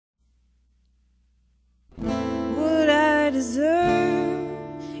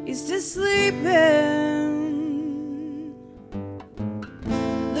used to sleep in,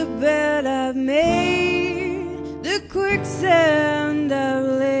 the bed I've made, the quicksand I've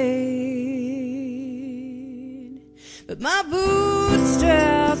laid. But my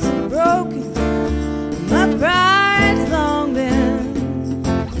bootstraps are broken, my pride's long been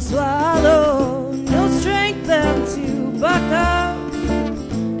swallowed, no strength left to buck up.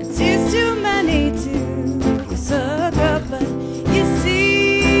 It's too many to suck up, but you see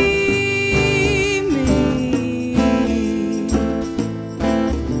me,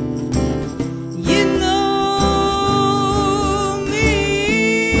 you know me.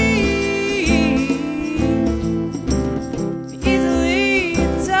 Easily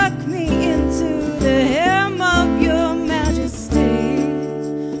tuck me into the hem of your majesty.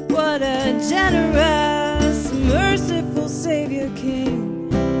 What a generous, merciful Savior King.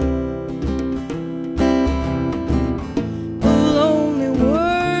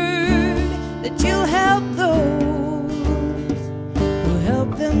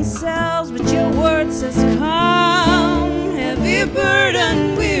 Themselves, but your word says, come, heavy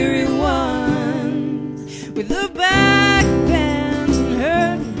burden, weary ones, with the back bent and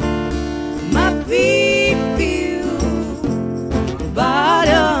hurt, my feet feel the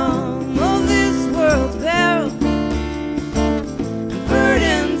bottom of this world's barrel, and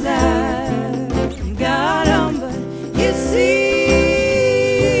burdens I've got on, but you see.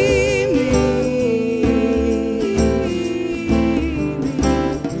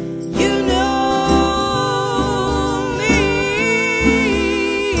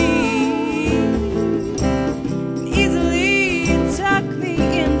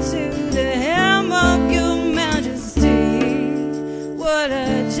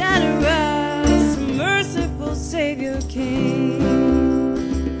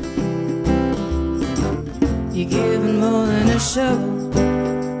 You're giving more than a shovel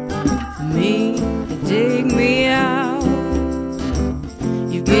for me to dig me out.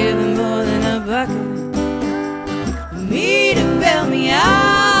 You're giving more than a bucket for me to bail me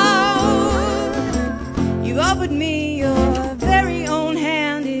out. You've offered me your very own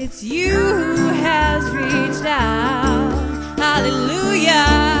hand. It's you who has reached out.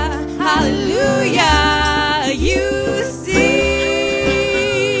 Hallelujah, hallelujah. You see.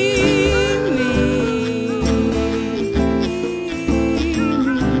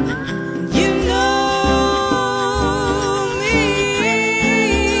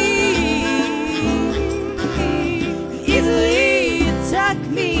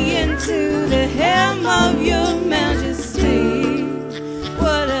 To the hem of your majesty.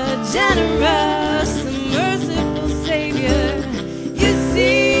 What a generous and merciful Savior. You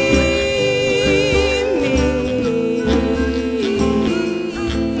see me,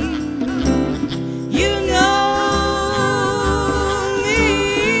 you know me,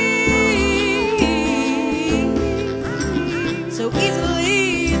 so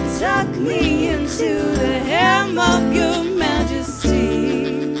easily tuck me into the hem of your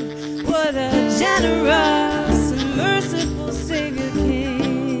majesty. What a generous and merciful Savior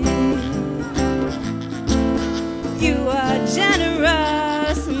King. You are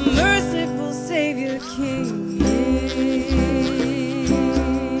generous and merciful Savior King.